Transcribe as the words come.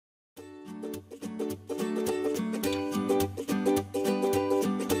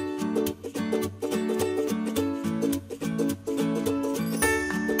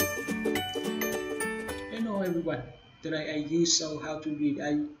Today I will show how to read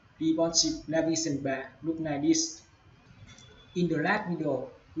a responsive navigation bar look like this. In the last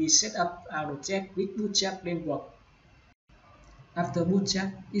video, we set up our project with Bootstrap framework. After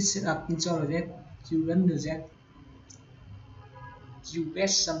Bootstrap is set up in project, you run the project. You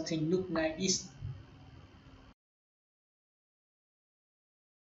get something look like this.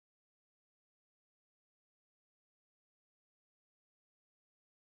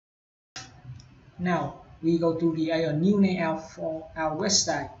 Now we go to create a new layout for our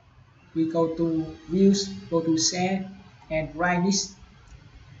website. We go to Views, go to Share, and write this,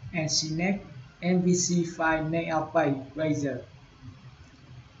 and select MVC file layout page razor,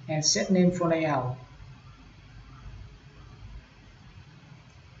 and set name for layout.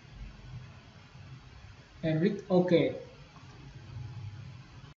 And click OK.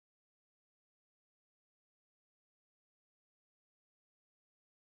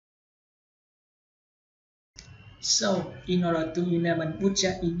 So, in order to implement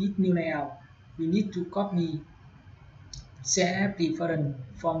Bootstrap in this new layout, we need to copy CSS reference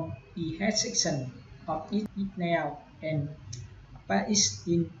from the head section of each layout and paste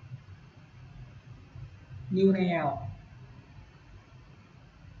it in new layout.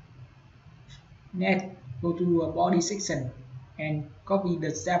 Next, go to a body section and copy the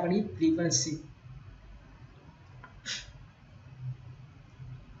JavaScript reference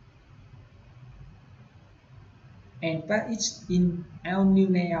and paste it in our new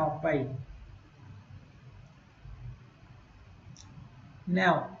layout page.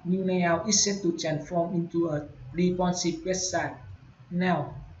 Now, new layout is set to transform into a responsive website.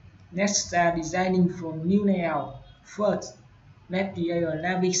 Now, let's start designing from new layout. First, let's create a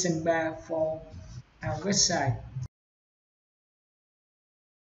navigation bar for our website.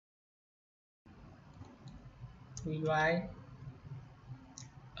 We write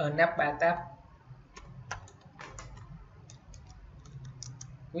a navbar tab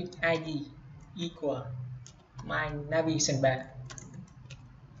with ID equal my navigation bar.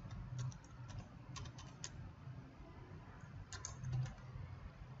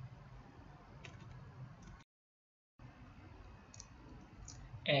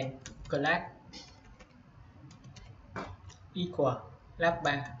 And class equal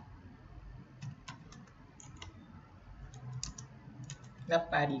navbar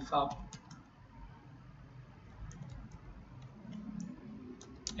default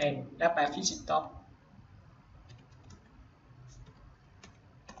and navbar visit top.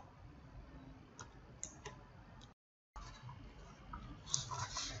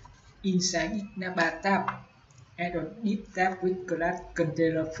 Inside each navbar tab, add a div tab with class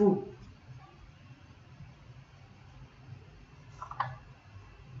container full.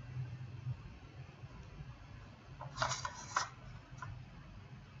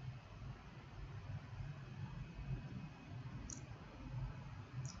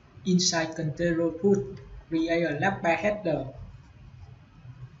 Inside container full, create a navbar header.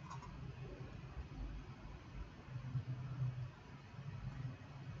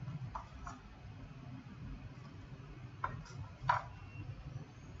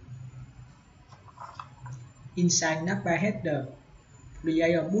 Inside navbar header,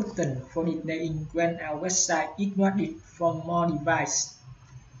 create a button for displaying when our website is loaded from more devices.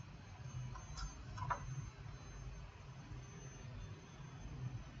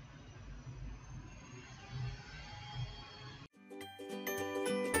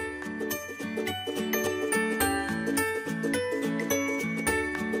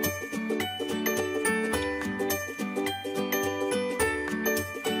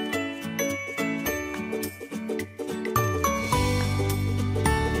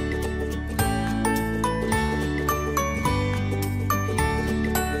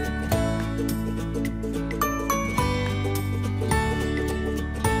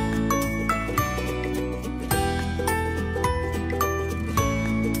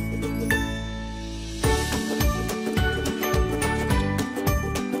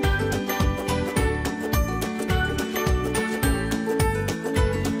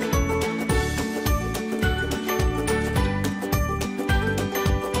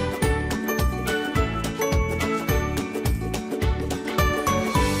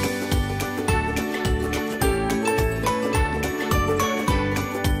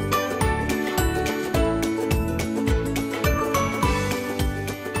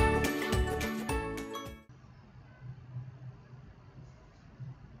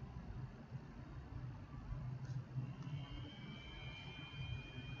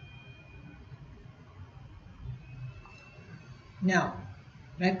 Now,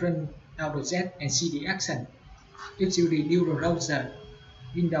 let's run our project and see the action. If you review the browser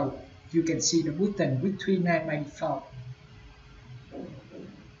window, you can see the button with 3 lines by default.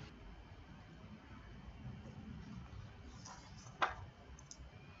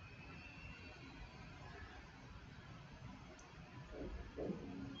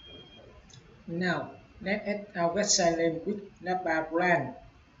 Now, let's add our website name with NavigationBar brand.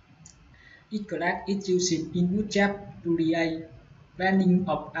 Each class is used in Bootstrap to create branding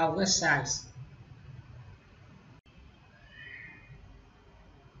of our website.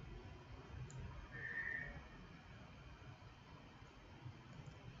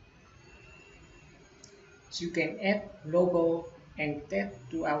 You can add logo and text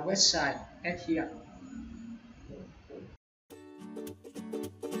to our website at here.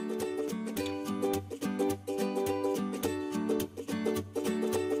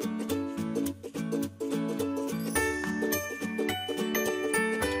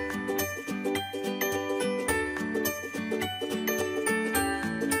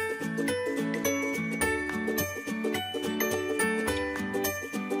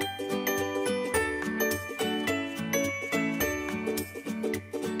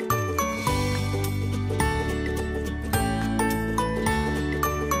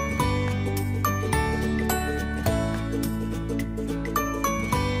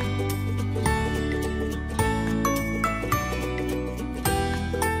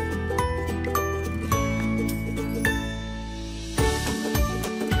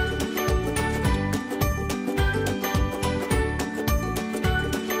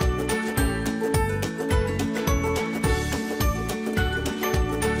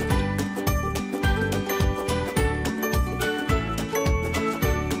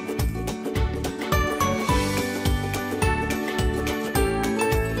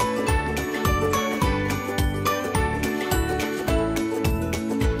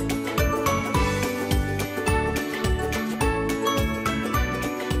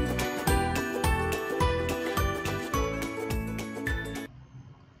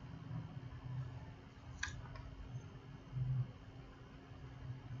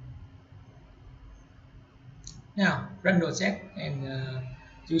 Now, run project and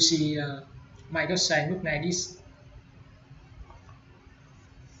you see my website look like this.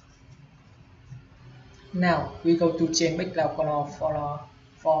 Now, we go to change background color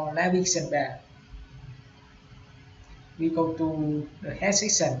for NavigationBar. We go to the head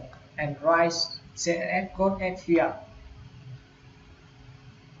section and write CSS code at here.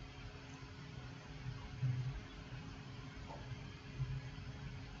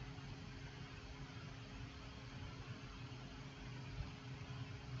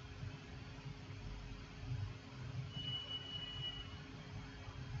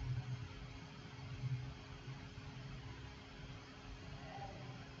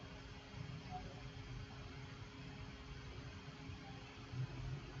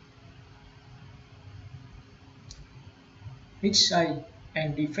 Hit save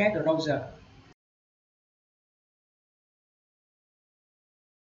and refresh the browser.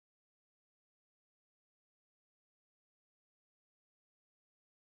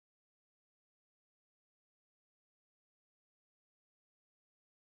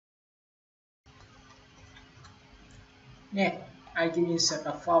 Next, I will insert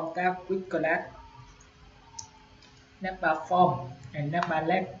a form tab with class NavigationBar form and NavigationBar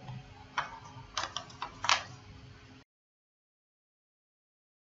left.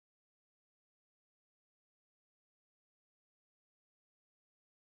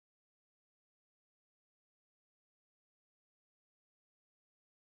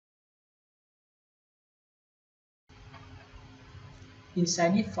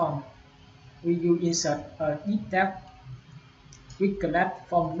 Inside this form, we will insert a new tab with class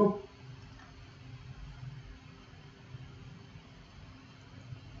form loop.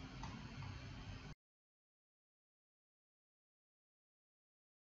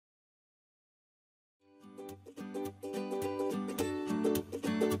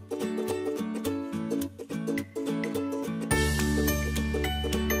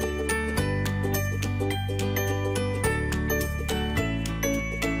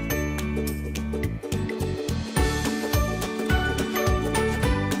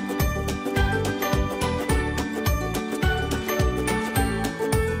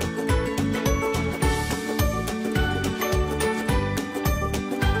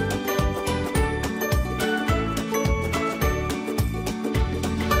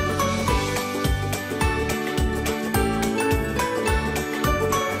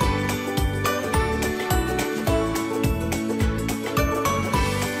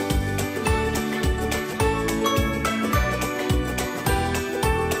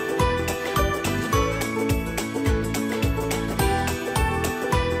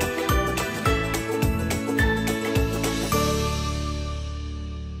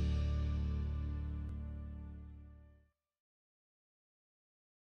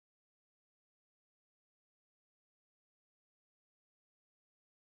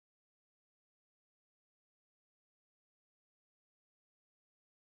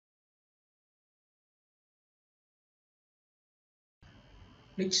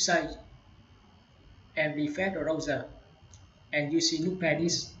 Click Save and refresh the browser, and you see look like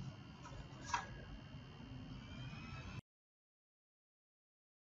this.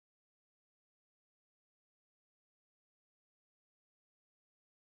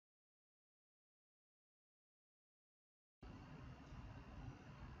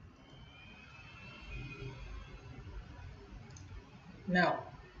 Now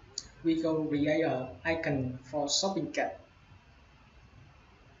we go create an icon for shopping cart.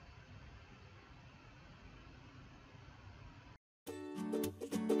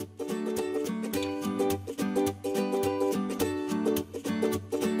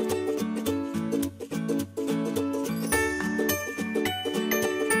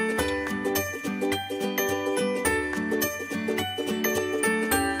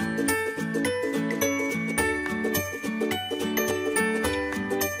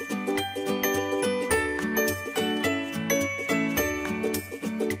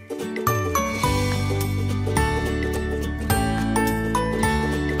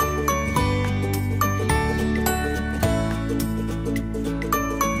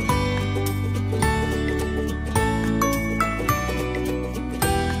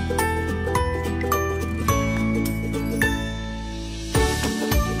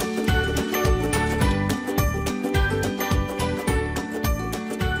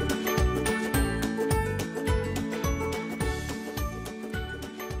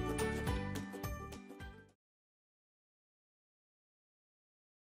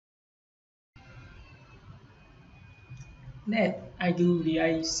 Next, I do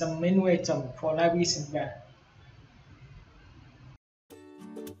create some menu item for NavigationBar.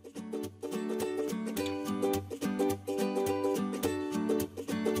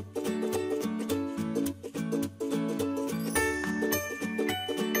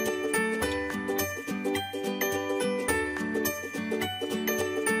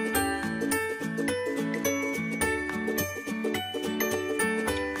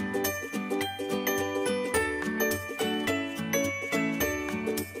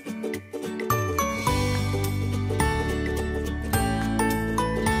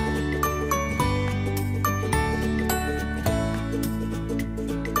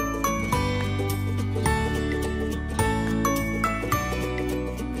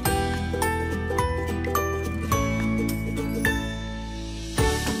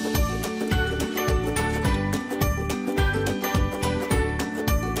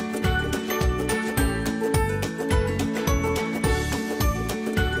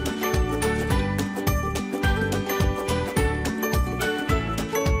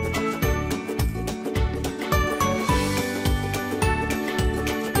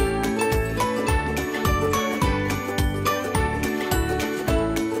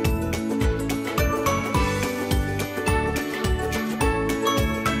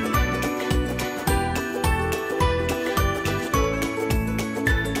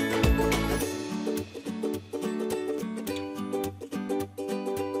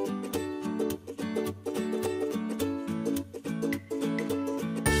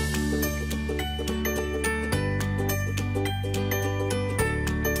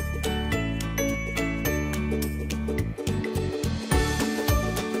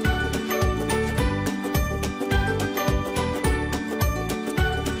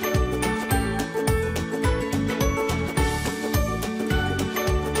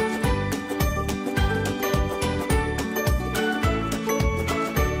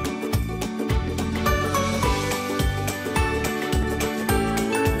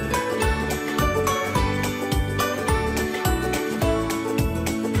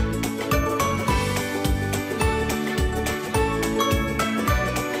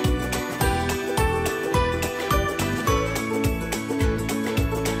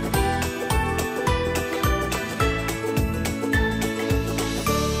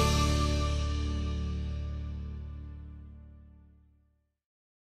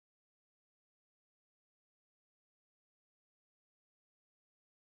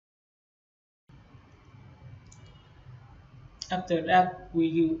 After that, we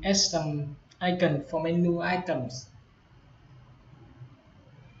will add some icon for menu items.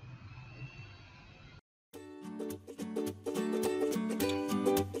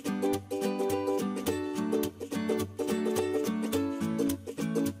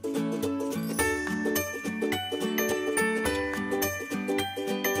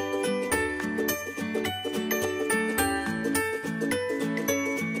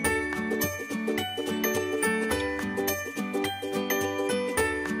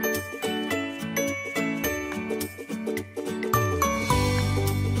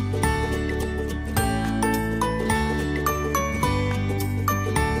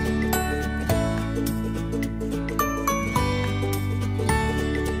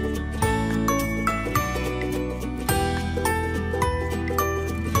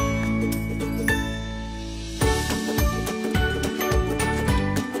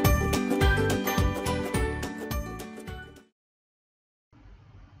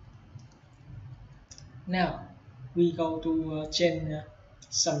 Now we go to change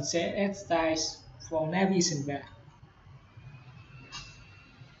some CSS styles for NavigationBar.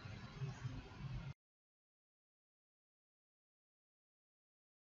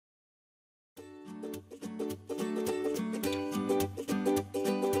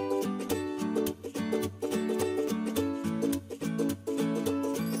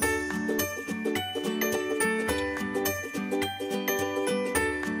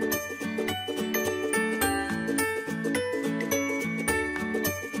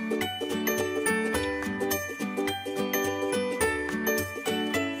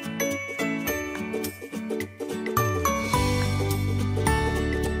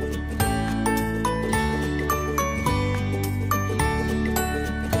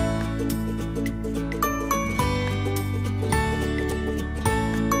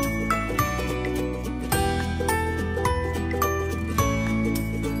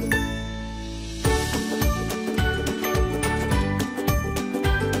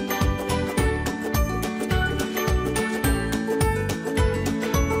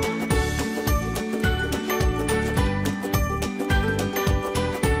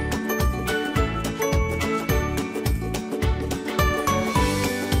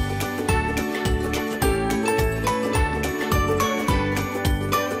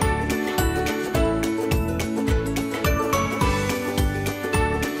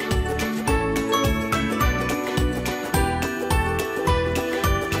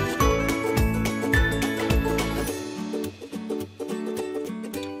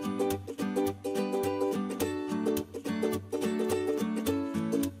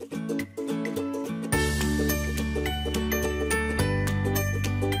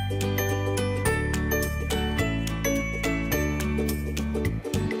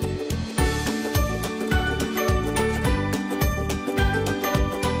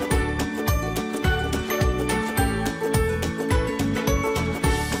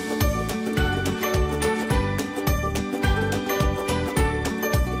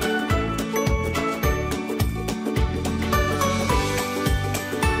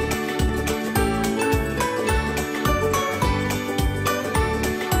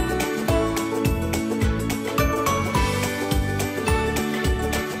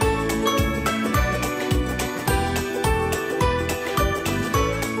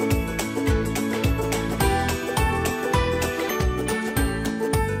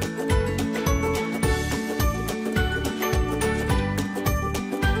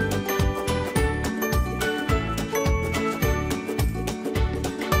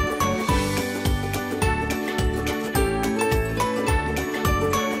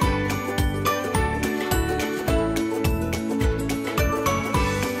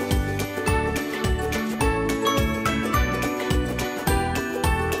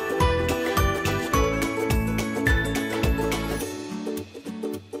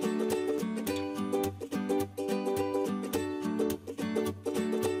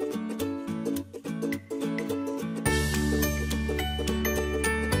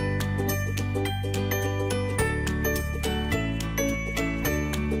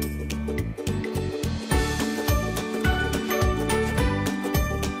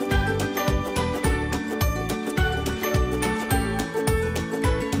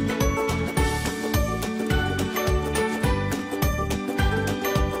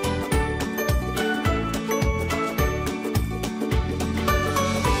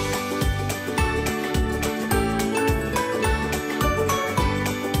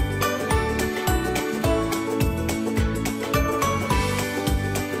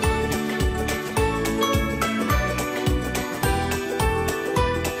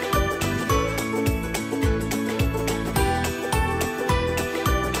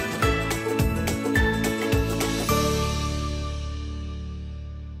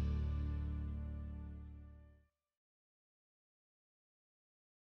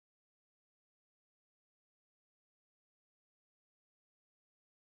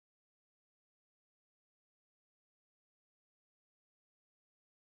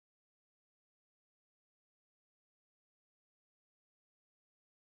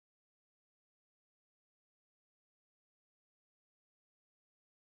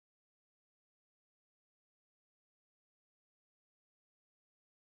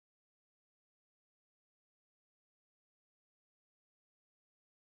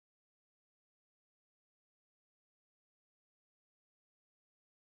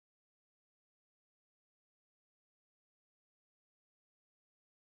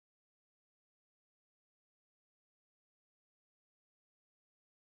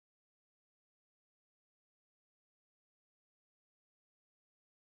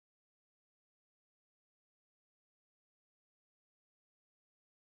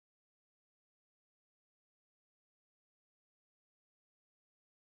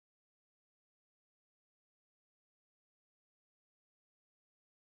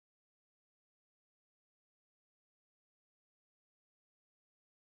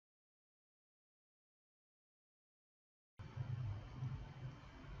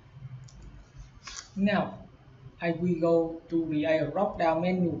 Now, I will go to the drop-down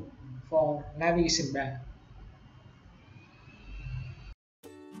menu for navigation bar.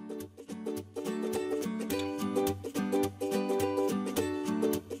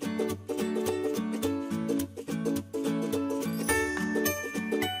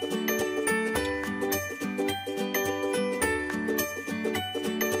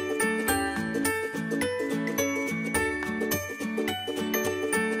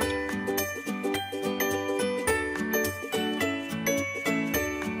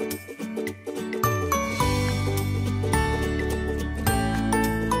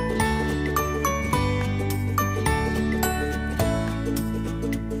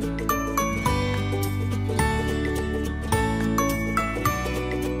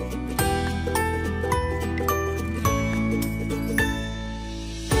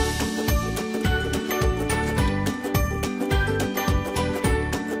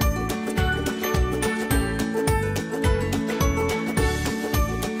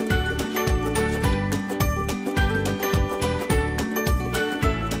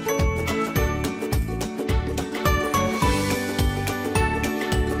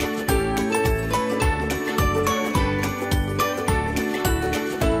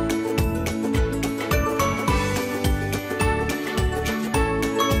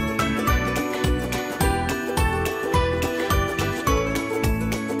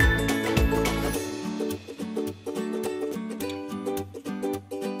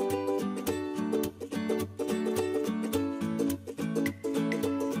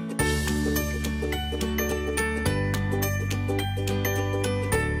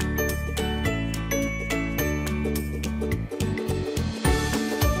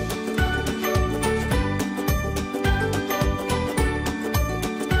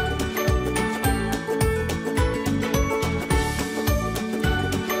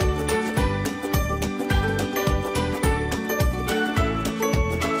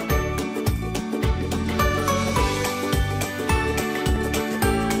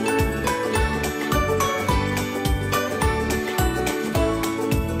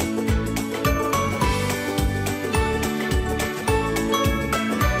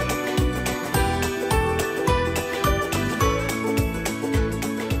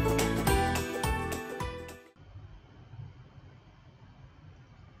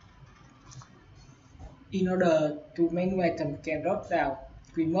 In order to menu item can drop down,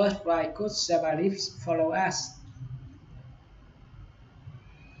 we must write code JavaScript follow us.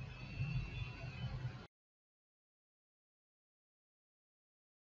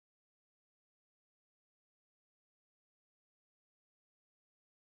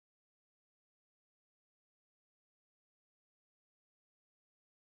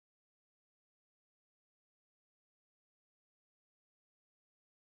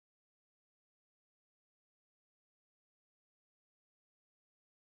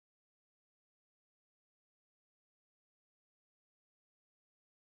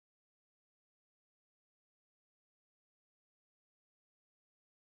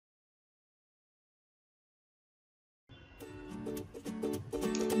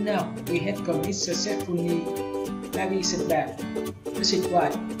 Now we have committed successfully NavigationBar. This is why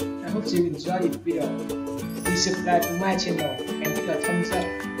I hope you enjoyed this video. Please subscribe to my channel and give a thumbs up.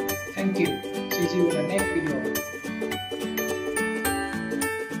 Thank you. See you in the next video.